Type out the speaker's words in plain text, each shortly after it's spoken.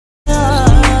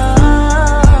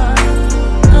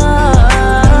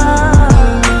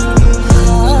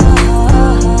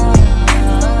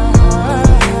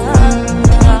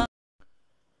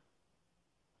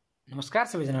नमस्कार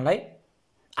सबैजनालाई।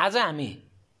 आज हामी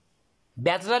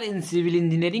bachelor in civil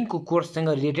इन्जिनियरिङको कोर्ससँग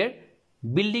related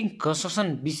building construction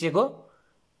विषयको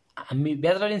हामी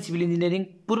bachelor in civil engineering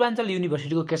Purvanchal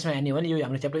युनिभर्सिटीको केसमा हेर्ने हो भने यो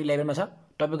हाम्रो च्याप्टर 11 मा छ।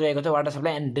 टपिक रहेको छ water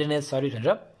supply and drainage service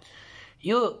भनेर।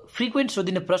 यो फ्रिक्वेन्ट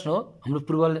सोधिने प्रश्न हो हाम्रो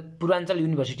पूर्वाञ्चल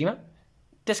युनिभर्सिटीमा।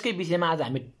 त्यसकै विषयमा आज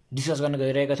हामी डिस्कस गर्न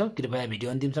गइरहेका छौँ। कृपया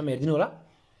भिडियो अन्तिमसम्म हेरिदिनु होला।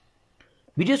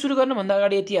 भिडियो सुरु गर्नुभन्दा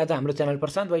अगाडि यदि आज हाम्रो च्यानल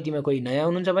प्रशान्त वाइटीमा कोही नयाँ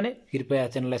हुनुहुन्छ भने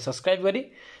कृपया च्यानललाई सब्स्क्राइब गरी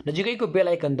नजिकैको बेल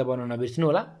आइकन दबाउन नबिर्सनु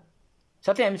होला।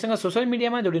 साथै हामीसँग सोशल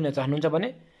मिडियामा जोडिन चाहनुहुन्छ भने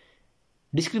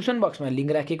डिस्क्रिप्सन बक्समा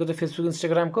लिङ्क राखिएको छ फेसबुक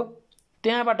इन्स्टाग्रामको,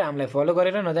 त्यहाँबाट हामीलाई फलो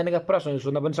गरेर नजानेका प्रश्नहरू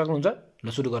सोध्न पनि सक्नुहुन्छ। ल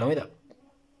सुरु गरौँ है त।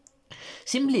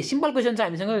 सिम्पल क्वेसन छ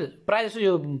हामीसँग। प्रायः जसो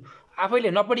यो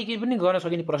आफैले नपढिकन पनि गर्न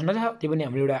सकिने प्रश्न छ। त्यो पनि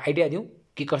हामीले एउटा आइडिया दिउँ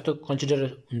कि कस्तो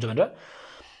कन्सिडर हुन्छ भनेर।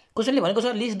 क्वेसनले भनेको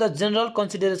छ list the general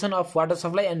consideration of water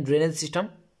supply and drainage system.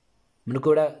 भनेको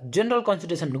एउटा जेनरल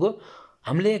कन्सिडरेसन भनेको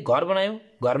हामीले घर बनायौँ,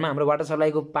 घरमा हाम्रो वाटर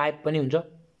सप्लाईको पाइप पनि हुन्छ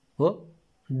हो,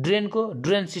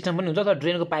 ड्रेन सिस्टम पनि हुन्छ, तर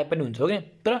ड्रेनको पाइप पनि हुन्छ हो कि।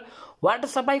 तर वाटर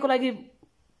सप्लाईको लागि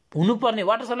हुनुपर्ने,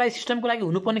 वाटर सप्लाई सिस्टमको लागि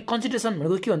हुनुपर्ने कन्सिडरेसन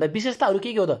भनेको के भन्दा विशेषताहरू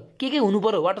के हो त? के हुनु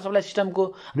पर्यो वाटर सप्लाई सिस्टमको?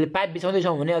 हामीले पाइप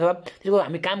बिछाउँदैछौँ भने अथवा त्यसको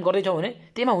हामी काम गर्दैछौँ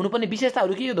भने त्यसमा हुनुपर्ने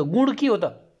विशेषताहरू के हो त? गुण के हो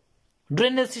त?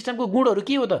 ड्रेनेज सिस्टमको गुणहरू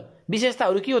के हो त?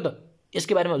 विशेषताहरू के हो त?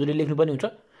 यसको बारेमा हजुरले लेख्नुपर्ने हुन्छ।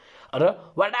 र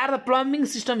what are the plumbing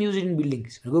system use in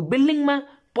buildings. बिल्डिङमा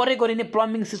प्रयोग गरिने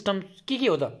प्लम्बिङ सिस्टम के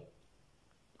हो त?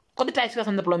 कति टाइप्सका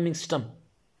छन् त प्लम्बिङ सिस्टम?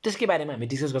 त्यसकै बारेमा हामी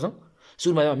डिस्कस गर्छौँ।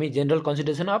 सुरुमा हामी general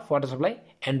consideration of water supply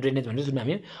and drainage भनेर सुरुमा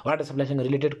हामी वाटर सप्लाईसँग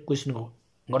रिलेटेड क्वेसन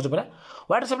गर्छौँ। पहिला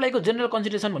वाटर सप्लाईको जेनरल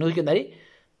कन्सिडरेसन भनेको के भन्दाखेरि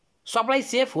supply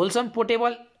safe wholesome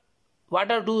portable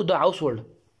water to the house hold.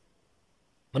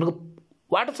 भनेको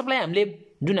वाटर सप्लाई हामीले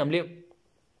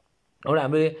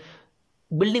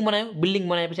बिल्डिङ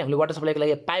बनाएपछि हामीले वाटर सप्लाईको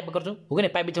लागि पाइप गर्छौँ हो कि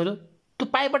पाइप बिछाउँछौँ। त्यो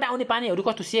पाइपबाट आउने पानीहरू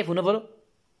कस्तो सेफ हुनु पऱ्यो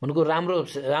भनेको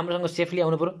राम्रोसँग सेफली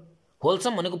आउनु पऱ्यो।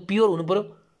 होलसम भनेको प्योर हुनु पऱ्यो।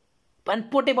 अनि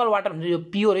पोर्टेबल वाटर हुन्छ, यो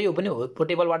प्योर है, यो पनि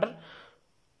portable water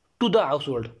to the house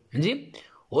hold. हुन्छ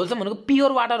होलसम भनेको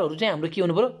प्योर वाटरहरू चाहिँ हाम्रो के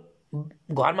हुनु पऱ्यो,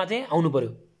 घरमा चाहिँ आउनु पऱ्यो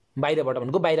बाहिरबाट।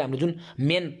 भनेको बाहिर हाम्रो जुन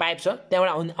मेन पाइप छ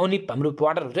त्यहाँबाट आउने हाम्रो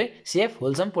वाटरहरू चाहिँ सेफ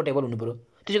होलसम पोर्टेबल हुनु पऱ्यो।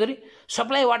 त्यसै गरी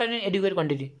supply water in educate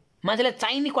quantity, मान्छेलाई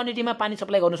चाहिने क्वान्टिटीमा पानी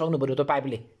सप्लाई गर्न सक्नु पऱ्यो त्यो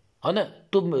पाइपले होइन,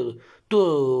 त्यो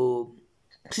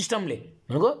सिस्टमले।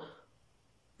 भनेको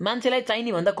मान्छेलाई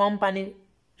चाहिने भन्दा कम पानी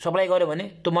सप्लाई गर्यो भने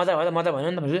त्यो मजा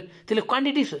भएन नि त। त्यसले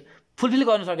क्वान्टिटी फुलफिल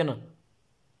गर्न सकेन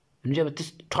भने चाहिँ अब त्यस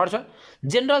थर्ड छ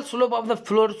general slope of the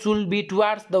floor सुल बी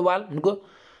टुवार्ड्स द वाल। भनेको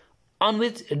on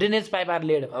which drainage pipe are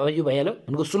laid. अब यो भइहाल्यो।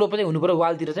 भनेको स्लोप चाहिँ हुनु पऱ्यो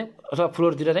वालतिर चाहिँ अथवा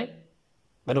फ्लोरतिर चाहिँ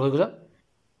भनेर गएको छ।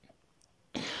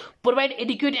 Provide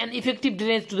adequate and effective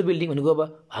drainage to the building. भनेको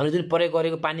अब हामीले जुन प्रयोग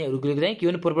गरेको पानीहरूको चाहिँ के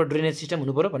भने प्रोपर ड्रेनेज सिस्टम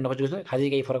हुनु पऱ्यो भन्न खोजेको छ। खासै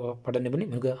केही फरक पर्दैन पनि।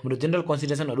 भनेको हाम्रो जेनरल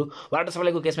कन्सिडरेसनहरू वाटर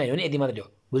सप्लाईको केसमा हेऱ्यो भने यति मात्रै हो,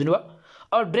 बुझ्नुभयो।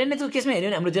 अब ड्रेनेजको केसमा हेऱ्यो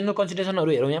भने हाम्रो जेनरल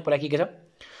कन्सिडरेसनहरू हेरौँ। यहाँ पहिला के छ,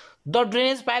 द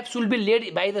ड्रेनेज पाइप सुल be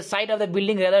led by the side of the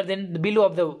building rather than the below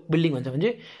of the building भन्छ। भने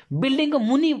बिल्डिङको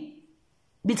मुनि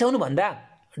बिछाउनु भन्दा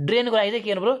ड्रेनको लागि चाहिँ के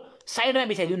गर्नु पऱ्यो, साइडमा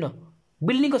बिछाइदिउँ न।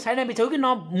 बिल्डिङको साइडमा बिछाउ कि न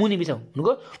मुनि बिछाउ।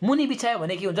 भनेको मुनि बिछायो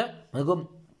भने के हुन्छ,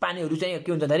 भनेको पानीहरू चाहिँ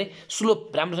के हुन्छ भन्दाखेरि स्लोप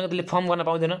राम्रोसँग त्यसले फर्म गर्न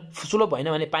पाउँदैन। स्लोप भएन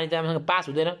भने पानी चाहिँ राम्रोसँग पास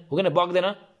हुँदैन हो कि बग्दैन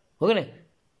हो कि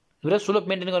र स्लोप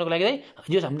मेन्टेन गर्नको लागि चाहिँ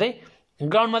जो हाम्रो चाहिँ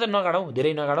ग्राउन्डमा चाहिँ नगाडौँ,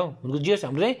 धेरै नगाडौँ। भनेको जे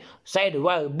हाम्रो चाहिँ साइड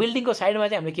वा बिल्डिङको साइडमा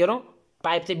चाहिँ हामीले के गरौँ,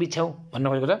 पाइप चाहिँ बिछाउँ भन्न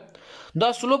खोजेको छ।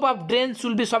 द स्लोप अफ ड्रेन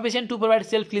सुल be sufficient to provide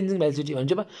self cleansing भ्यालिसिटी।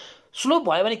 भन्छ स्लोप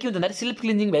भयो भने के हुन्छ भन्दाखेरि सेल्फ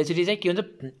क्लिन्जिङ भ्यालिसिटी चाहिँ के हुन्छ,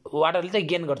 वाटरले चाहिँ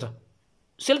गेन गर्छ।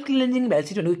 सेल्फ क्लिन्जिङ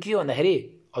भ्यालिसिटी भनेको के भन्दाखेरि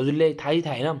हजुरले थाहै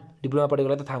होइन, डिप्लोमा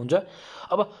पढेकोलाई त थाहा हुन्छ।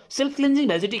 अब सेल्फ क्लिन्जिङ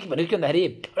भ्यालिसिटी भनेको के भन्दाखेरि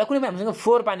एउटा कुनै हामीसँग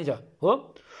फोहोर पानी छ हो,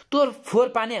 त्यो फोहोर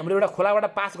पानी हाम्रो एउटा खोलाबाट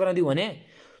पास गर्न दिउँ भने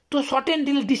त्यो सर्टेन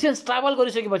डिस्टेन्स ट्राभल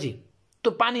गरिसकेपछि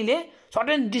त्यो पानीले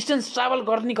सर्टेन डिस्टेन्स ट्राभल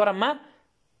गर्ने क्रममा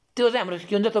त्यो चाहिँ हाम्रो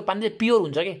के हुन्छ, त्यो पानी चाहिँ प्योर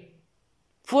हुन्छ कि।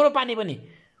 फोहोर पानी पनि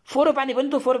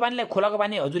त्यो फोहोर पानीलाई खोलाको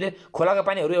पानी, हजुरले खोलाको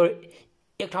पानीहरू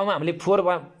एक ठाउँमा हामीले फोहोर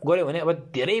गऱ्यो भने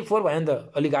अब धेरै फोहोर भयो नि त,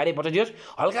 अलिक गाडी पर्छ। जे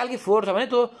हल्का फोहोर छ भने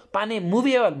त्यो पानी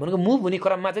मुभेबल भनेको मुभ हुने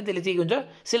क्रममा चाहिँ त्यसले चाहिँ के हुन्छ,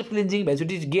 सेल्फ क्लिन्जिङ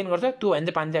भ्यालिसिटी गेन गर्छ। त्यो भने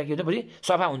चाहिँ पानी चाहिँ के हुन्छ पछि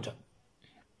सफा हुन्छ।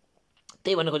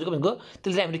 त्यही भन्न खोजेको भनेको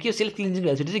त्यसले चाहिँ हामीले के सेल्फ क्लिन्जिङ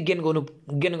भ्यालिसिटी चाहिँ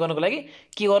गेन गर्नको लागि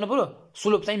के गर्नु पऱ्यो,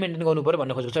 स्लोप चाहिँ मेन्टेन गर्नु पऱ्यो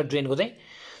भन्न खोजेको छ ड्रेनको चाहिँ।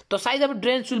 त साइज अफ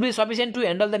ड्रेन सुल be sufficient to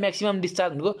handle the maximum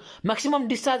discharge. भनेको म्याक्सिमम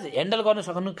डिस्चार्ज ह्यान्डल गर्न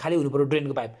सक्नु खालि हुनु पऱ्यो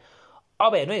ड्रेनको पाइप।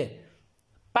 अब हेर्नु है,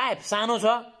 पाइप सानो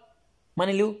छ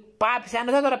मानिलिउँ, पाइप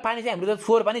सानो छ तर पानी चाहिँ हाम्रो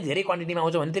फोहोर पानी धेरै क्वान्टिटीमा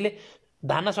आउँछ भने त्यसले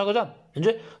धान्न सक्छ। हुन्छ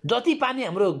जति पानी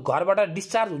हाम्रो घरबाट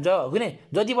डिस्चार्ज हुन्छ हो कि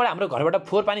जतिबाट हाम्रो घरबाट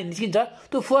फोहोर पानी निस्किन्छ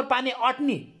त्यो फोहोर पानी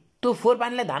अट्ने, त्यो फोहोर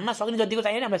पानीलाई धान्न सक्ने जतिको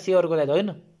चाहियो नि हामीलाई सेवरको चाहियो होइन।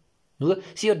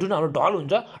 सियर ड्युन हाम्रो ढल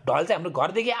हुन्छ, ढल चाहिँ हाम्रो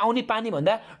घरदेखि आउने पानी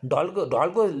भन्दा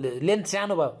ढलको लेन्थ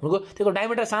सानो भयो भनेको, त्यसको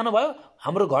डायमिटर सानो भयो,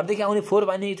 हाम्रो घरदेखि आउने फोहोर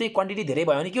पानी चाहिँ क्वान्टिटी धेरै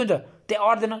भयो भने के हुन्छ,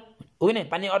 त्यहाँ अट्दैन हो कि नै,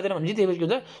 पानी अट्दैन भने चाहिँ त्यही के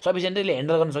हुन्छ, सफिसियन्टली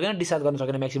ह्यान्डल गर्न सकेन, डिस्चार्ज गर्न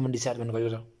सकेन, म्याक्सिमम डिस्चार्ज गर्नु गएको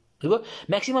छ। भनेको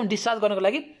म्याक्सिमम डिस्चार्ज गर्नको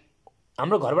लागि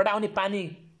हाम्रो घरबाट आउने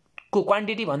पानीको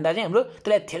क्वान्टिटी भन्दा चाहिँ हाम्रो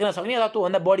त्यसलाई थेक्न सक्ने अथवा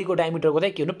त्योभन्दा बढीको डायमिटरको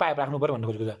चाहिँ के हुनु, पाइप राख्नु पर्यो भन्नु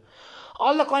खोजेको छ।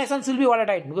 अल द कनेक्सन सुल बी वाटर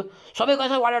टाइट भनेको, सबै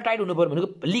कनेक्सन वाटर टाइट हुनु पऱ्यो भनेको,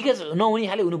 लिकेज नहुने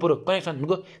खाले हुनु पऱ्यो कनेक्सन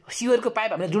भनेको। सिवरको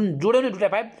पाइप हामीले जुन जोड्यौँ नि दुईवटा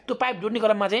पाइप, त्यो पाइप जोड्ने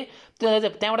क्रममा चाहिँ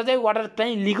त्यहाँबाट चाहिँ वाटर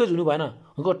चाहिँ लिकेज हुनु भएन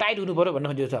भनेको, टाइट हुनु पऱ्यो भन्नु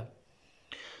खोजेको छ।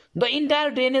 द इन्टायर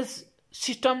ड्रेनेज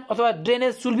सिस्टम अथवा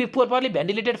ड्रेनेज सुल be properly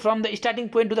ventilated from the starting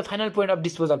point to the final point of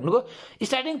disposal भनेको,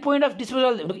 स्टार्टिङ पोइन्ट अफ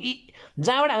डिस्पोजल भनेको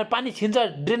जहाँबाट हाम्रो पानी छिन्छ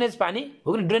ड्रेनेज पानी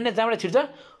हो कि ड्रेनेज जहाँबाट छिर्छ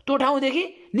त्यो ठाउँदेखि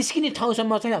निस्किने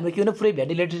ठाउँसम्म चाहिँ हाम्रो के हुनु, पुरै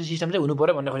भेन्टिलेटेड सिस्टम चाहिँ हुनु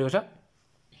पऱ्यो भन्नु खोजेको छ।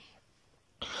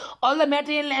 All the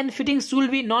material and fittings सुल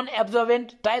be non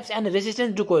एब्जर्भेन्ट types and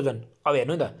resistance to cogen. अब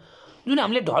हेर्नु त, जुन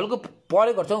हामीले ढलको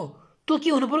प्रयोग गर्छौँ त्यो के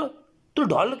हुनु पऱ्यो, त्यो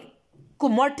ढलको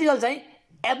मटेरियल चाहिँ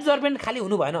एब्जर्भेन्ट खालि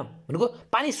हुनु भएन भनेको,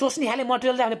 पानी सोच्ने खाले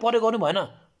मटेरियल चाहिँ हामीले प्रयोग गर्नु भएन,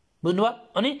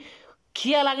 बुझ्नुभयो। अनि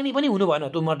खिया लाग्ने पनि हुनु भएन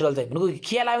त्यो मटेरियल चाहिँ भनेको,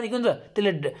 खिया लाग्यो भने के हुन्छ,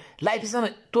 त्यसले लाइफ स्प्यान,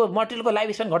 त्यो मटेरियलको लाइफ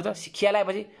स्प्यान घट्छ। खिया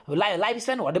लागेपछि लाइफ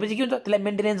स्प्यान घटेपछि के हुन्छ, त्यसलाई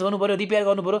मेन्टेनेन्स गर्नु पऱ्यो, रिपेयर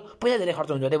गर्नु पऱ्यो, पैसा धेरै खर्च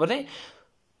हुन्छ। त्यही भएर चाहिँ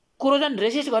कोरोजन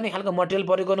रेसिस्ट गर्ने खालको मटेरियल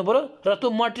प्रयोग गर्नु पऱ्यो, र त्यो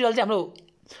मटेरियल चाहिँ हाम्रो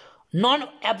नन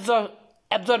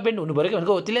एब्जर्बेन्ट हुनु पऱ्यो कि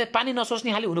भनेको, त्यसले पानी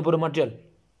नसोच्ने खाले हुनु पऱ्यो मटेरियल,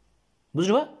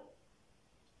 बुझ्नुभयो।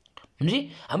 भनेपछि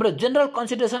हाम्रो general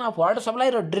consideration of water supply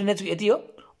र ड्रेनेजको यति हो।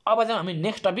 अब चाहिँ हामी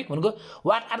नेक्स्ट टपिक भनेको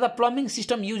what are the plumbing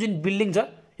system use in building छ।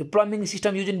 यो प्लम्बिङ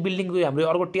सिस्टम युज इन बिल्डिङको हाम्रो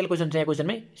अर्को टेल क्वेसन छ यहाँ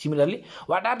क्वेसनमै similarly,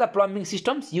 what are the plumbing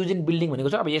systems use in building भनेको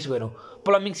छ। अब यसो हेरौँ,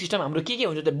 प्लम्बिङ सिस्टम हाम्रो के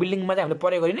हुन्छ त बिल्डिङमा चाहिँ हामीले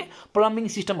प्रयोग गरिने प्लम्बिङ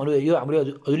सिस्टमहरू। यो हाम्रो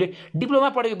हजुरले डिप्लोमा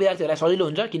पढेको विद्यार्थीहरूलाई सजिलो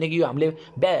हुन्छ, किनकि यो हामीले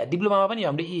डिप्लोमामा पनि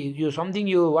हामीले यो समथिङ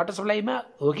यो वाटर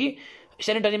सप्लाईमा हो कि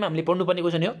सेनिटरीमा हामीले पढ्नुपर्ने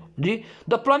क्वेसन हो।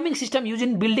 The plumbing system use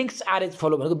in buildings are as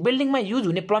follow भनेको, बिल्डिङमा युज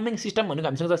हुने प्लम्बिङ सिस्टम भनेको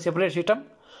हामीसँग सेपरेट सिस्टम,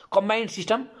 कम्बाइन्ड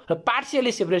सिस्टम र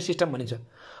पार्सियली सेपरेट सिस्टम भनिन्छ।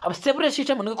 अब सेपरेट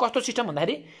सिस्टम भनेको कस्तो सिस्टम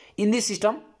भन्दाखेरि, in this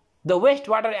system the West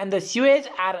water and the sewage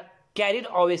are carried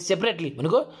away separately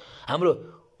भनेको, हाम्रो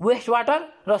वेस्ट वाटर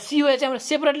र सिवेज चाहिँ हाम्रो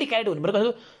सेपरेटली क्यारिड हुनु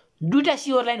पऱ्यो। दुईवटा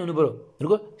सिवर लाइन हुनु पऱ्यो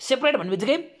भनेको, सेपरेट भन्ने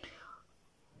बित्तिकै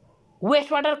वेस्ट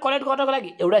वाटर कलेक्ट गर्नको लागि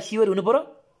एउटा सिवर हुनु पऱ्यो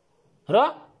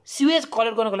र सिवेज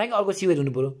कलेक्ट गर्नको लागि अर्को सिवेज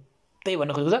हुनु पऱ्यो। त्यही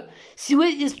भन्न खोजेको छ।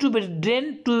 Sewage is to be drain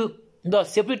to the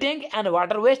safety tank and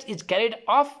water West is carried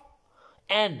of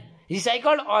and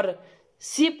recycled or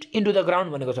shift into the ground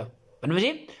भनेको छ। भनेपछि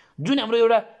जुन हाम्रो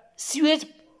एउटा सिवेज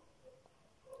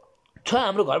छ,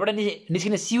 हाम्रो घरबाट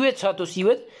निस्किने सिवेज छ, त्यो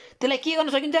सिवेज त्यसलाई के गर्न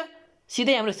सकिन्छ,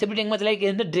 सिधै हाम्रो सेफ्टी ट्याङ्कमा त्यसलाई के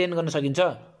भन्छ ड्रेन गर्न सकिन्छ,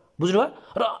 बुझ्नुभयो।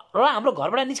 र हाम्रो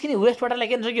घरबाट निस्किने वेस्ट वाटरलाई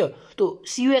के गर्न सक्यो, त्यो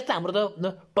सिवेज त हाम्रो त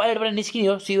टोयलेटबाट निस्किने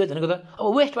हो सिवेज भनेको त। अब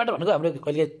वेस्ट वाटर भनेको हाम्रो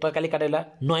कहिले तरकारी काटेला,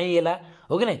 नुहाइएला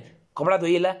हो कि नै, कपडा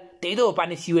धोइएला, त्यही त हो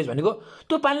पानी सिवेज भनेको।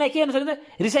 त्यो पानीलाई के गर्न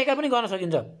सकिन्छ, रिसाइकल पनि गर्न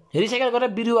सकिन्छ। रिसाइकल गरेर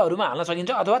बिरुवाहरूमा हाल्न सकिन्छ,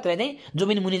 अथवा त्यसलाई चाहिँ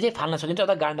जमिन मुनि चाहिँ फाल्न सकिन्छ,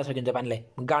 अथवा गाड्न सकिन्छ। पानीलाई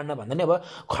गाड्न भन्दा नि अब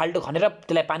खाल्टो खनेर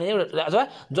त्यसलाई पानी अथवा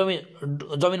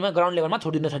जमिनमा ग्राउन्ड लेभलमा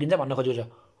छोडिदिन सकिन्छ भन्न खोजेको छ,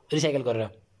 रिसाइकल गरेर।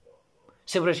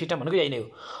 सेपरेट सिस्टम भनेको यही नै हो।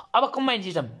 अब कम्बाइन्ड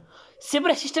सिस्टम,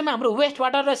 सेपरेट सिस्टममा हाम्रो वेस्ट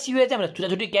वाटर र सिवेज चाहिँ हाम्रो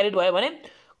छुट्टी क्यारिड भयो भने,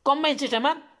 कम्बाइन्ड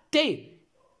सिस्टममा त्यही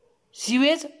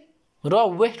सिवेज र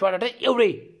वेस्ट वाटर चाहिँ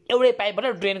एउटै पाइपबाट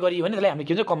ड्रेन गरियो भने त्यसलाई हामी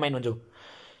के भन्छ, कम्बाइन भन्छौँ।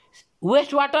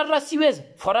 वेस्ट वाटर र सिवेज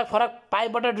फरक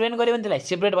पाइपबाट ड्रेन गऱ्यो भने त्यसलाई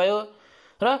सेपरेट भयो,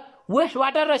 र वेस्ट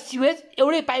वाटर र सिवेज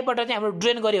एउटै पाइपबाट चाहिँ हाम्रो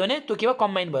ड्रेन गऱ्यो भने त्यो के भयो,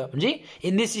 कम्बाइन भयो। भनेपछि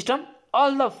in this system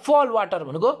all the फल वाटर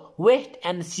भनेको waste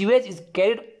and sewage is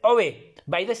carried away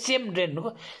by the same drain भनेको,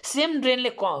 सेम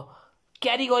ड्रेनले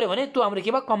क्यारी गर्यो भने त्यो हाम्रो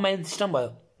के भयो, कम्बाइन सिस्टम भयो,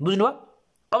 बुझ्नुभयो।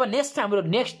 अब हाम्रो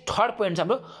नेक्स्ट थर्ड पोइन्ट छ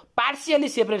हाम्रो partially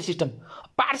separate system.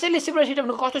 Partially separate system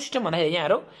भनेको कस्तो सिस्टम भन्दाखेरि, यहाँ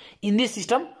हेरौँ, in this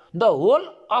system the whole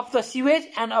of the sewage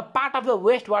and a part of the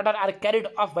West water are carried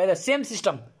of by the same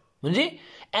system भनेपछि,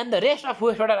 and the rest of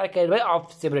West water are carried by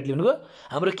of separately भनेको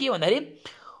हाम्रो के भन्दाखेरि,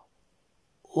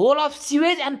 whole of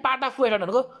sewage and part of West water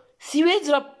भनेको sewage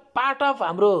र part of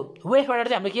हाम्रो West water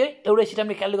चाहिँ हाम्रो के एउटै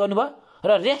सिस्टमले क्यारी गर्नुभयो,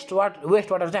 र वेस्ट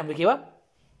वाटर चाहिँ हाम्रो के भयो,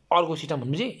 अर्को सिस्टम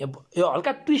भनेपछि यो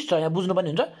हल्का ट्विस्ट छ, यहाँ बुझ्नुपर्ने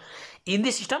हुन्छ। In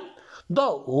this system the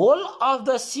whole of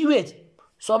the sewage,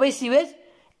 सबै sewage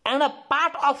and a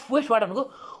part of West water भनेको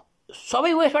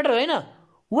सबै वेस्ट वाटर होइन,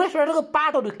 वेस्ट वाटरको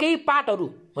पार्टहरू, केही पार्टहरू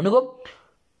भनेको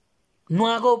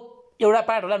नुहाको एउटा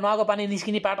पार्ट होला, नुहाको पानी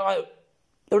निस्किने पार्ट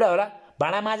एउटा होला,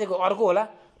 भाँडा माझेको अर्को होला,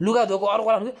 लुगा धोको अर्को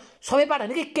होला, भनेको सबै पार्ट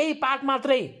होइन कि केही पार्ट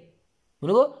मात्रै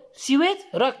भनेको सिवेज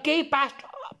र केही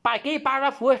पार्ट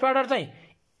अफ वेस्ट वाटर चाहिँ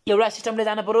एउटा सिस्टमले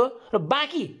जानु पर्यो, र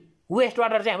बाँकी वेस्ट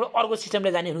वाटर चाहिँ हाम्रो अर्को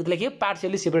सिस्टमले जाने भनेको त्यसलाई के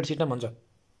पार्सियली सेपरेट सिस्टम भन्छ।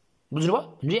 बुझ्नुभयो?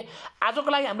 हुन्छ आजको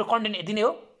लागि हाम्रो कन्टेन्ट यति नै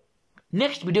हो।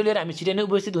 नेक्स्ट भिडियो लिएर हामी छिटै नै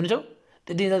उपस्थित हुनेछौँ।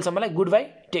 त्यति बेलासम्मलाई गुड बाई,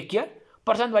 टेक केयर।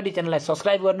 प्रशान्त वाइटी च्यानललाई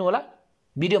सब्सक्राइब गर्नु होला।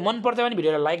 भिडियो मन पर्छ भने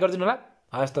भिडियोलाई लाइक गरिदिनु होला।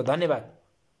 हस् त धन्यवाद।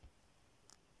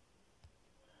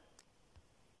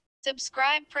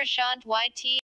 Subscribe Prashant YT